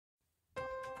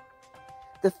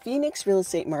The Phoenix real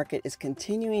estate market is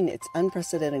continuing its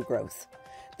unprecedented growth.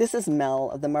 This is Mel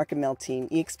of the Mark and Mel Team,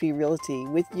 eXp Realty,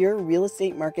 with your real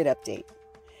estate market update.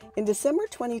 In December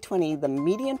 2020, the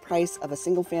median price of a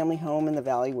single-family home in the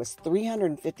Valley was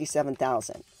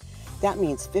 $357,000. That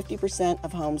means 50%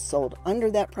 of homes sold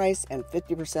under that price and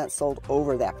 50% sold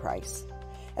over that price.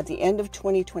 At the end of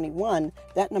 2021,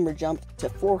 that number jumped to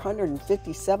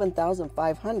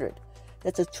 $457,500.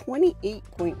 That's a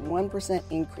 28.1%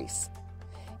 increase.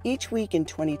 Each week in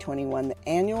 2021, the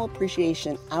annual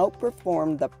appreciation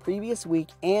outperformed the previous week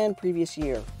and previous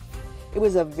year. It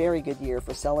was a very good year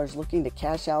for sellers looking to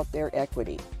cash out their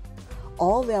equity.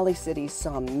 All Valley cities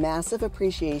saw massive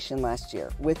appreciation last year,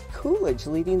 with Coolidge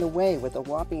leading the way with a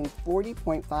whopping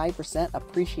 40.5%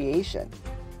 appreciation.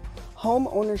 Home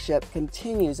ownership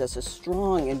continues as a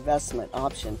strong investment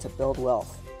option to build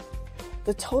wealth.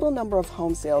 The total number of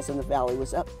home sales in the Valley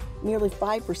was up nearly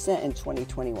 5% in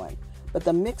 2021. But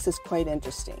the mix is quite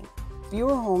interesting.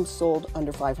 Fewer homes sold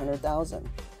under $500,000.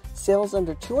 Sales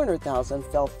under $200,000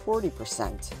 fell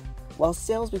 40%, while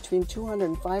sales between $200,000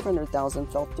 and $500,000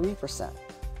 fell 3%.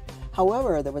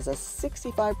 However, there was a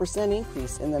 65%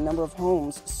 increase in the number of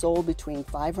homes sold between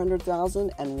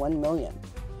 $500,000 and $1 million,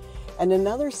 and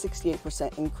another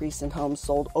 68% increase in homes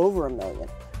sold over $1 million.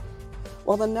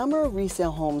 While the number of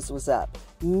resale homes was up,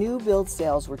 new build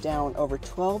sales were down over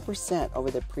 12% over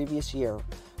the previous year,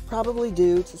 probably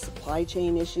due to supply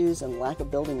chain issues and lack of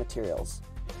building materials.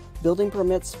 Building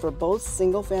permits for both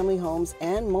single-family homes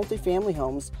and multifamily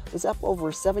homes was up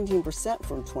over 17%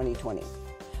 from 2020.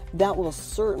 That will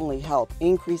certainly help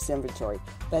increase inventory,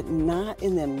 but not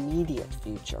in the immediate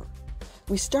future.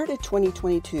 We started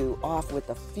 2022 off with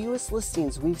the fewest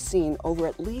listings we've seen over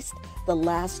at least the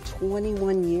last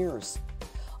 21 years.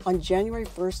 On January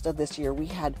 1st of this year, we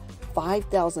had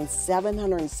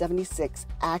 5,776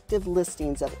 active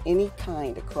listings of any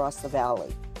kind across the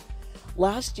Valley.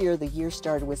 Last year, the year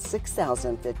started with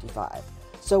 6,055,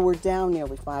 so we're down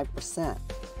nearly 5%.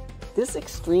 This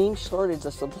extreme shortage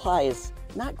of supply is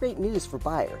not great news for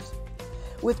buyers.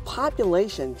 With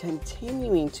population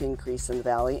continuing to increase in the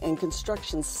Valley and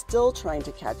construction still trying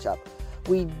to catch up,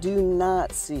 we do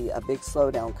not see a big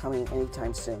slowdown coming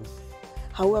anytime soon.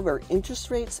 However, interest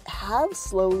rates have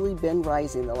slowly been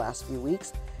rising the last few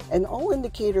weeks, and all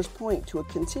indicators point to a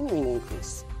continuing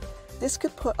increase. This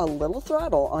could put a little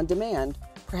throttle on demand,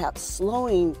 perhaps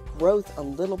slowing growth a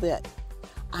little bit.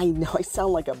 I know I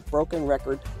sound like a broken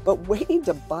record, but waiting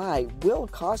to buy will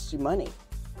cost you money.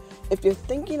 If you're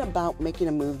thinking about making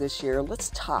a move this year, let's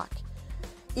talk.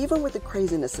 Even with the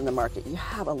craziness in the market, you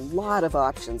have a lot of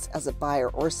options as a buyer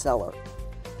or seller.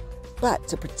 But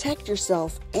to protect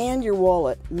yourself and your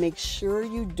wallet, make sure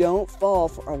you don't fall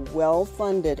for a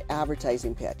well-funded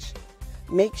advertising pitch.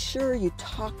 Make sure you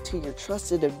talk to your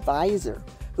trusted advisor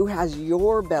who has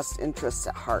your best interests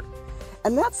at heart.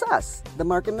 And that's us, the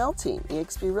Mark and Mel Team,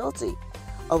 eXp Realty.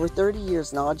 Over 30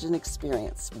 years knowledge and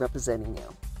experience representing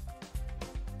you.